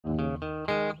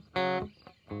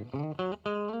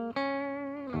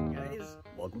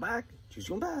back. Choose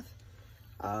your own path.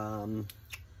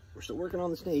 We're still working on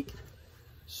the snake,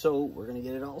 so we're gonna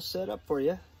get it all set up for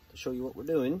you to show you what we're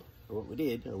doing, or what we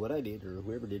did, or what I did, or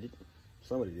whoever did it.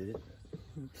 Somebody did it.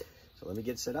 So let me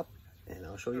get set up, and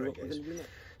I'll show you what we're gonna do next.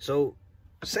 So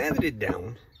sanded it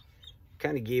down,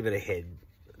 kind of gave it a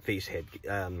face head.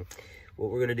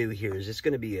 What we're gonna do here is it's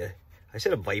gonna be I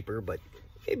said a viper, but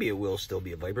maybe it will still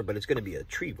be a viper, but it's gonna be a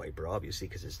tree viper, obviously,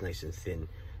 because it's nice and thin.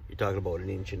 You're talking about 1.5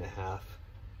 inches,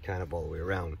 kind of all the way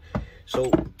around. So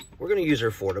we're going to use our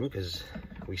Foredom because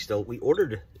we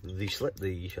ordered the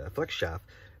flex shaft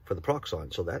for the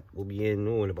Proxxon, so that will be in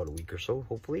about a week or so,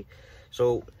 hopefully.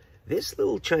 So this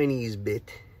little Chinese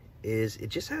bit it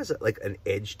just has like an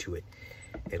edge to it,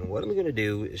 and what I'm going to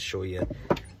do is show you.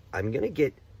 I'm going to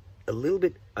get a little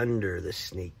bit under the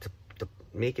snake to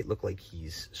make it look like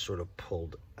he's sort of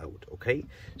pulled out. Okay,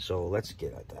 so let's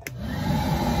get at that.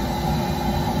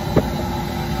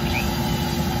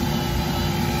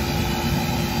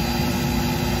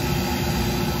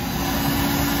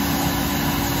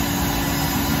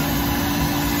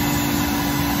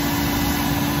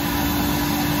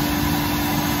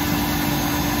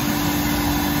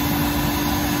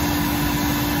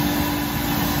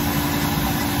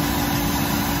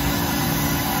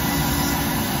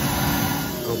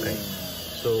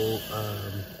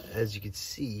 As you can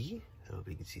see, I don't know if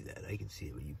you can see that. I can see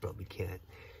it, but you probably can't.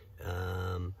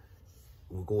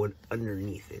 We're going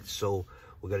underneath it, so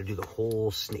we're gonna do the whole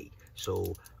snake.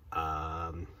 So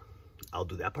I'll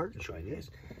do that part and show you guys.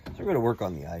 So we're gonna work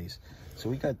on the eyes. So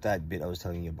we got that bit I was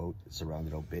telling you about, it's a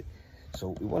rounded out bit. So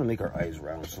we want to make our eyes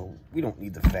round, so we don't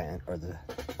need the fan or the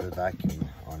vacuum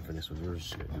on for this one. We're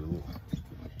just gonna do a little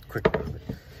quick one of it.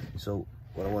 So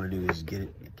what I want to do is get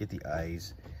the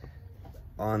eyes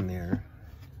on there.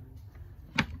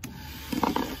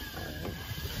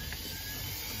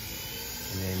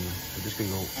 And then we're just gonna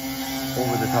go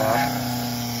over the top.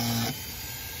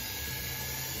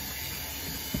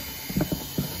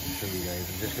 I'll show you guys.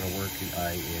 I'm just gonna work the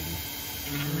eye in.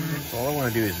 So all I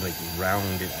want to do is like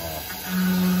round it off.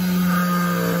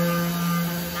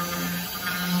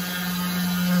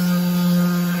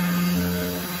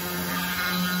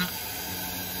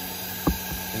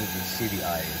 And you can see the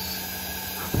eye is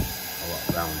a lot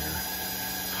rounder.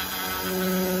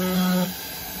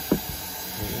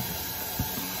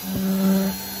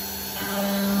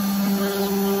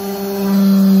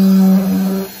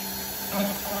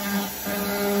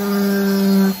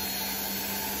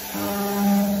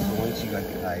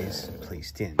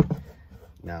 Placed in.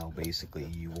 Now basically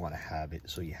you want to have it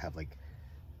so you have like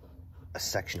a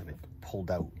section of it pulled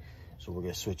out. So we're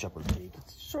going to switch up our bait. You can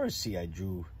sort of see I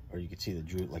drew, or you can see the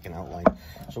drew like an outline.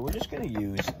 So we're just going to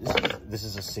use this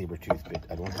is a saber tooth bit.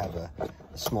 I don't have a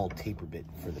small taper bit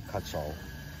for the cuts all.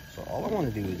 So all I want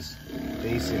to do is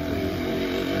basically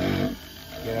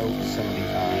get out some of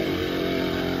the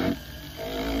eye.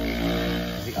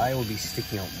 The eye will be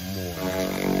sticking out more.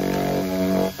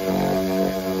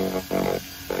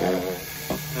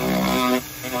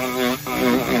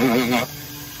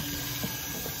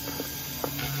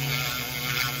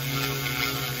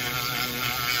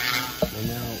 So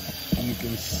now you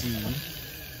can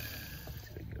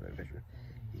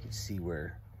see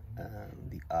where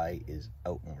the eye is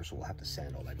out more, so we'll have to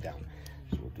sand all that down.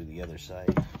 So we'll do the other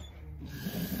side.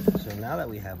 So now that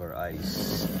we have our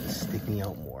eyes sticking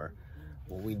out more,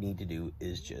 what we need to do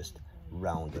is just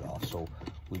round it off. So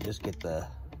we just get the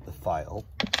file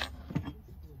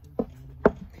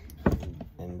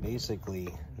and basically,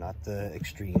 not the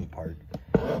extreme part,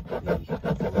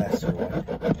 the lesser one.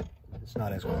 It's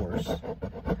not as coarse.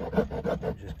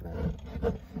 I'm just gonna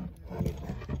bring it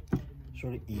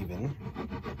sort of even.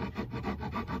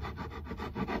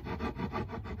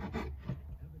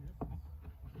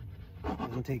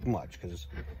 Doesn't take much because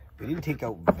we didn't take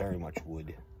out very much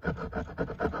wood. Just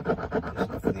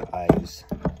for the eyes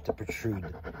to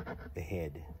protrude the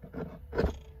head.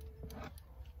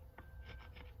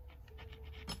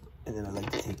 And then I like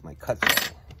to take my cuts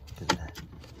out because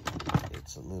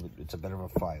it's a bit of a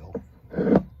file.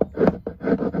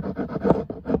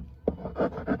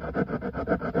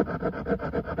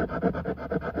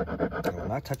 And we're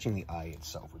not touching the eye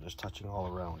itself, we're just touching all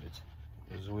around it.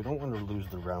 Because we don't want to lose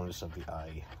the roundness of the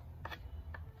eye.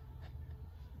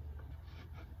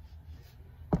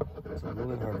 It's a little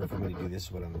bit harder for me to do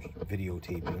this when I'm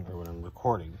videotaping or when I'm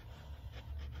recording,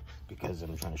 because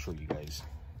I'm trying to show you guys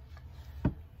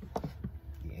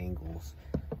the angles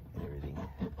and everything.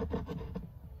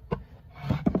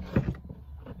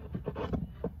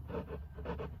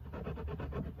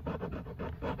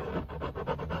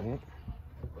 Right.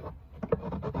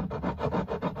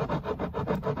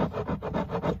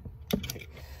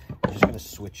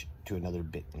 switch to another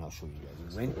bit, and I'll show you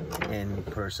guys. We went and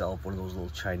put ourselves one of those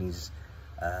little Chinese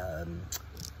kind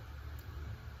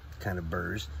of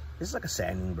burrs. This is like a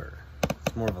sanding burr.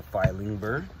 It's more of a filing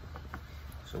burr.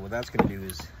 So what that's going to do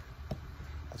is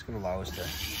that's going to allow us to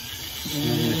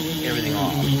smooth everything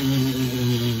off.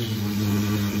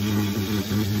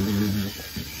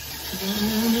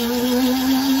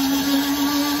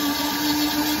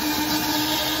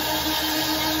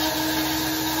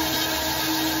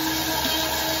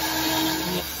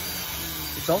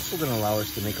 It's also going to allow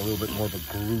us to make a little bit more of a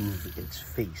groove in its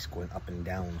face, going up and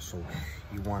down. So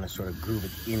you want to sort of groove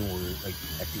it inward, like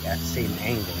at the same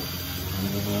angle.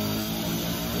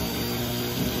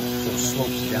 So it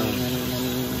slopes down.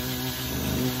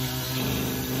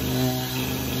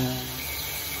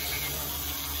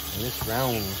 And this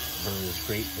round burr is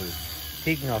great for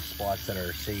taking off spots that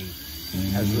are, say,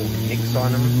 has little nicks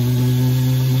on them.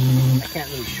 I can't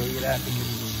really show you that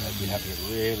because you'd have to get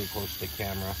really close to the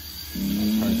camera.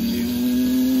 It's hard to do.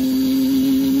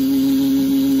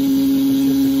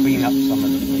 Just to clean up some of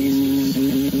the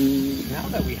places. Now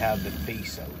that we have the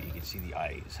face out, you can see the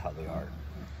eyes, how they are.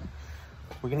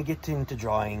 We're going to get into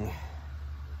drawing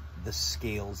the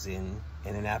scales in,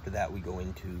 and then after that we go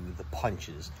into the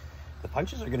punches. The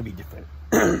punches are going to be different.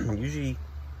 Usually,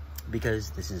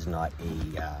 because this is not a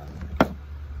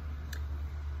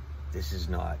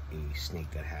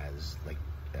snake that has like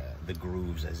the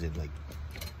grooves, as in like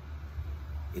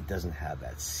it doesn't have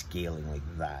that scaling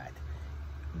like that.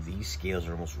 These scales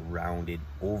are almost rounded,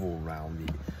 oval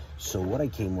rounded. So what I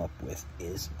came up with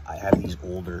is I have these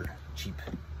older cheap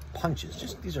punches.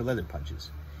 Just these are leather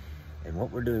punches, and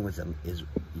what we're doing with them is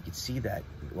you can see that,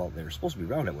 well, they were supposed to be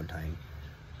round at one time,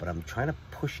 but I'm trying to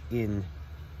push in.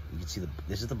 You can see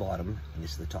this is the bottom and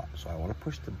this is the top, so I want to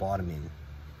push the bottom in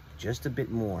just a bit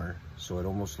more, so it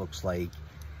almost looks like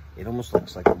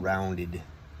a rounded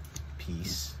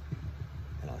piece.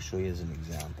 And I'll show you as an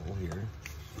example here.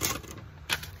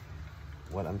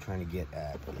 What I'm trying to get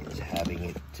at is having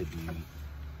it to be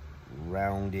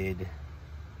rounded,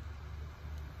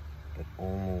 but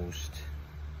almost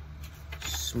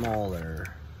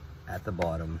smaller at the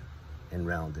bottom and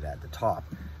rounded at the top.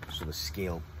 So the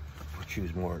scale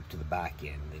protrudes more to the back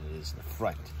end than it is the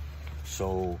front.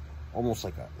 So almost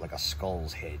like a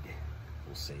skull's head,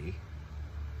 we'll say.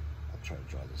 I'll try to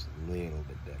draw this a little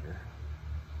bit better.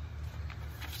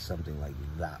 Something like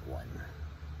that one.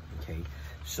 Okay,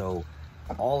 so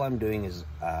all I'm doing is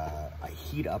I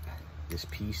heat up this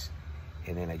piece,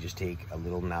 and then I just take a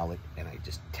little mallet and I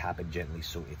just tap it gently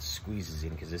so it squeezes in,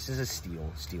 because this is a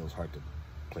steel. Steel's hard to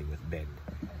play with, bend.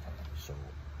 So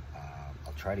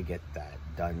I'll try to get that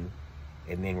done,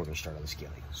 and then we're going to start on the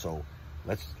scaling. So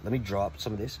let me draw up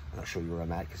some of this, and I'll show you where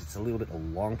I'm at, because it's a little bit a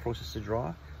long process to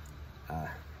draw.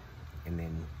 And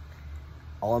then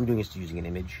all I'm doing is using an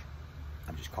image.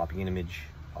 I'm just copying an image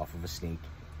off of a snake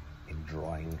and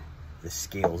drawing the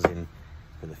scales in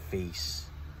for the face,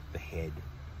 the head,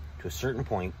 to a certain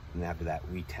point, and after that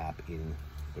we tap in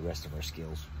the rest of our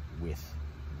scales with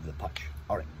the punch.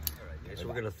 All right, so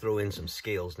we're going to throw in some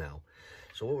scales now.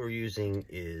 So what we're using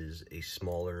is a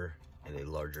smaller and a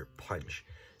larger punch.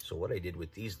 So what I did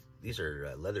with these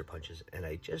are leather punches, and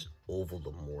I just ovaled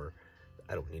them more.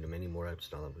 I don't need them anymore. I'm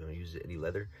just not going to use any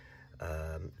leather.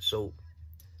 So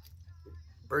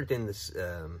burnt in this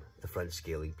the front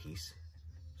scaling piece.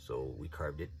 So we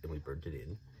carved it and we burnt it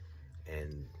in,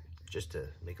 and just to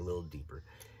make it a little deeper.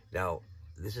 Now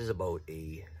this is about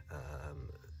a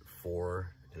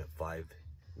 4 and a 5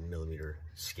 millimeter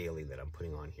scaling that I'm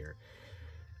putting on here.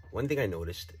 One thing I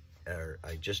noticed, or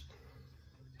I just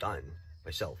done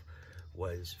myself,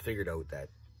 was figured out that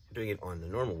doing it on the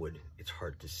normal wood, it's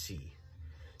hard to see.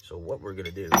 So what we're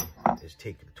gonna do is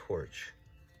take the torch,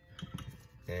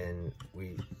 and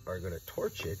we are gonna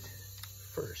torch it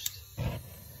first.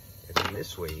 And then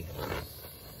this way,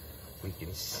 we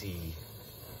can see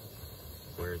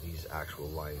where these actual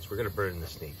lines, we're gonna burn the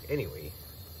snake anyway.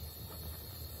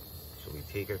 So we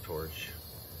take our torch,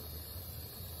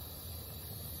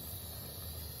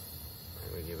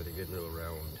 and we give it a good little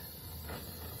round,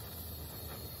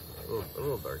 a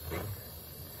little darkening,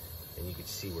 and you can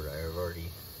see where I have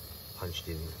already punched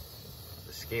in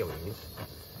the scalings,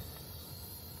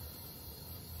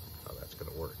 how that's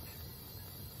going to work.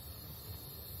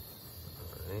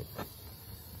 Alright,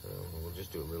 so we'll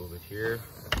just do a little bit here.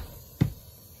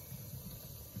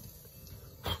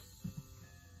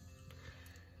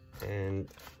 And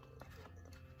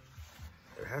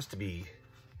there has to be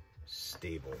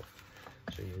stable,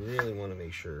 so you really want to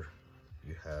make sure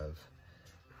you have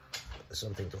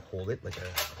something to hold it, like a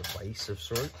vise of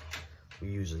sort. We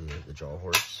use the jaw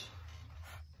horse.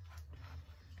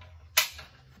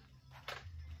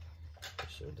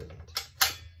 so it doesn't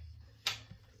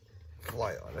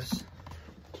fly on us.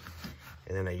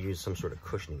 And then I used some sort of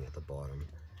cushioning at the bottom.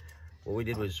 What we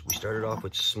did was we started off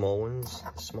with small ones,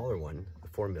 the smaller one, the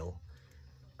 4 mil,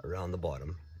 around the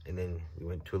bottom, and then we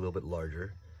went to a little bit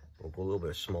larger. We'll go a little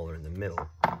bit smaller in the middle.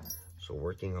 So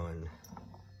working on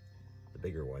the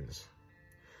bigger ones.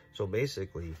 So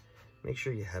basically, make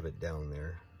sure you have it down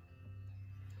there,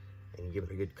 and you give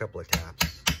it a good couple of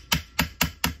taps.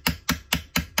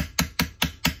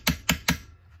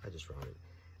 I just round it,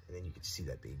 and then you can see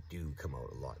that they do come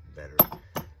out a lot better.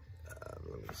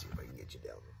 Let me see if I can get you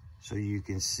down. So you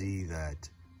can see that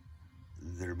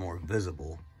they're more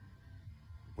visible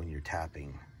when you're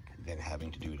tapping than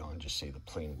having to do it on just say the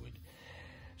plain wood.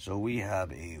 So we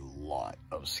have a lot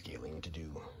of scaling to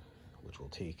do, which will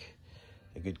take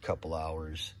a good couple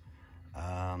hours.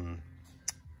 I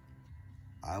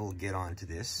will get onto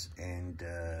this and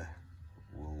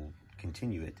we'll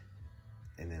continue it,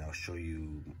 and then I'll show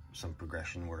you some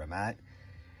progression where I'm at.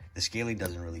 The scaling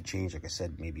doesn't really change. Like I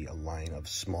said, maybe a line of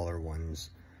smaller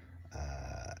ones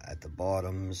at the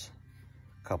bottoms,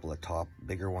 a couple of top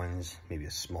bigger ones, maybe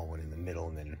a small one in the middle,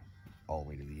 and then all the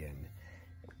way to the end,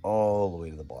 all the way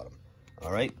to the bottom.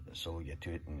 All right, so we'll get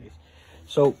to it.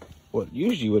 So what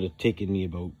usually would have taken me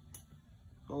about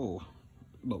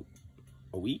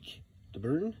a week to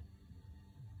burn,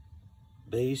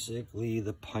 basically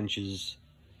the punches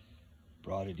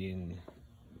brought it in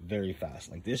very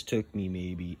fast. Like this took me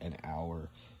maybe an hour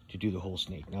to do the whole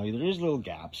snake. Now there is little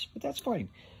gaps, but that's fine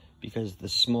because the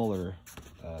smaller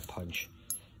punch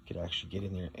could actually get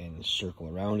in there and circle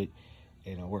around it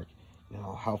and it'll work.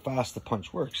 Now how fast the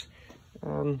punch works,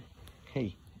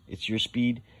 hey, it's your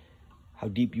speed. How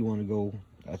deep you want to go,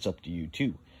 that's up to you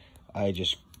too. I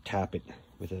just tap it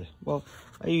with a, well,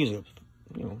 I use a,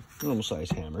 normal size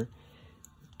hammer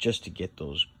just to get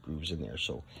those grooves in there.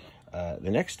 So the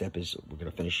next step is I'm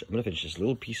gonna finish this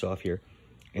little piece off here,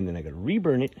 and then I gotta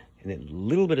reburn it, and then a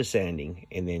little bit of sanding,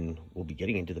 and then we'll be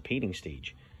getting into the painting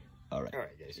stage. All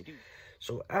right guys.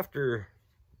 So after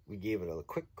we gave it a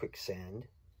quick sand,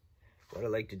 what I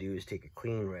like to do is take a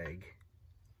clean rag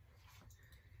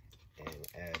and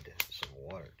add some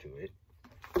water to it.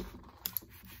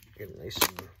 Get it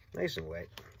nice and wet,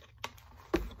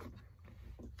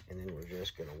 and then we're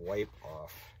just gonna wipe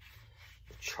off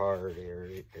the charred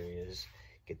areas,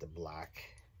 get the black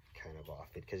kind of off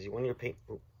it, because when you're painting,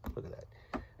 look at that,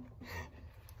 I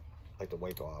like to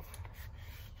wipe off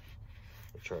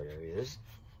the charred areas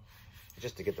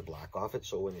just to get the black off it,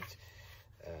 so when it's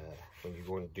when you're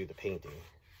going to do the painting,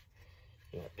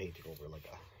 you're not painting over like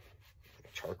a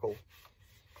charcoal.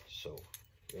 So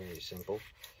very simple.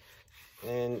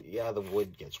 And yeah, the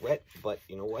wood gets wet, but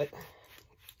you know what,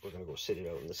 we're gonna go sit it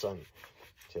out in the sun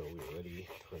till we're ready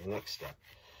for the next step.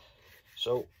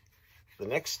 So the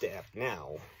next step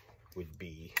now would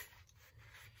be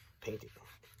painting.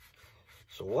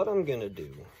 So what I'm gonna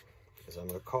do is I'm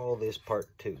gonna call this part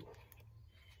 2.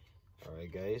 All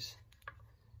right guys,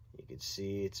 you can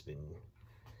see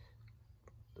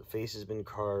the face has been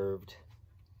carved,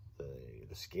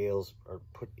 the scales are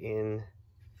put in,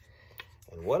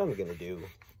 and what I'm gonna do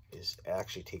is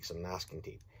actually take some masking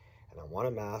tape, and I want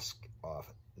to mask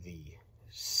off the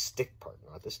stick part,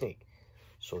 not the snake,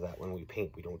 so that when we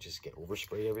paint we don't just get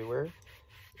overspray everywhere.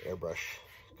 Airbrush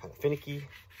kind of finicky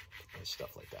and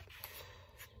stuff like that.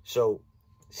 So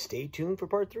stay tuned for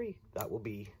part 3. That will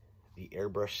be the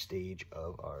airbrush stage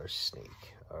of our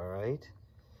snake. All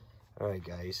right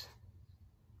guys,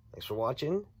 thanks for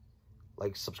watching.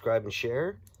 Like, subscribe, and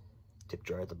share. Tip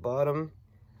jar at the bottom.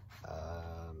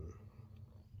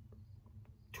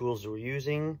 Tools that we're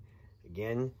using,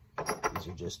 again, these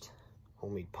are just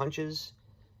homemade punches.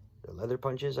 They're leather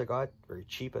punches I got very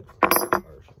cheap at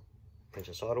our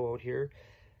Princess Auto out here.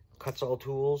 Cuts All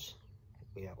tools.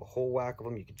 We have a whole whack of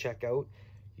them you can check out.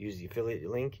 Use the affiliate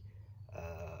link,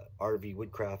 RV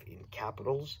Woodcraft in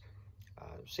capitals.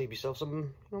 Save yourself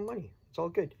some money. It's all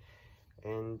good.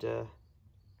 And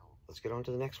let's get on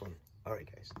to the next one. All right,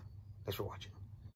 guys. Thanks for watching.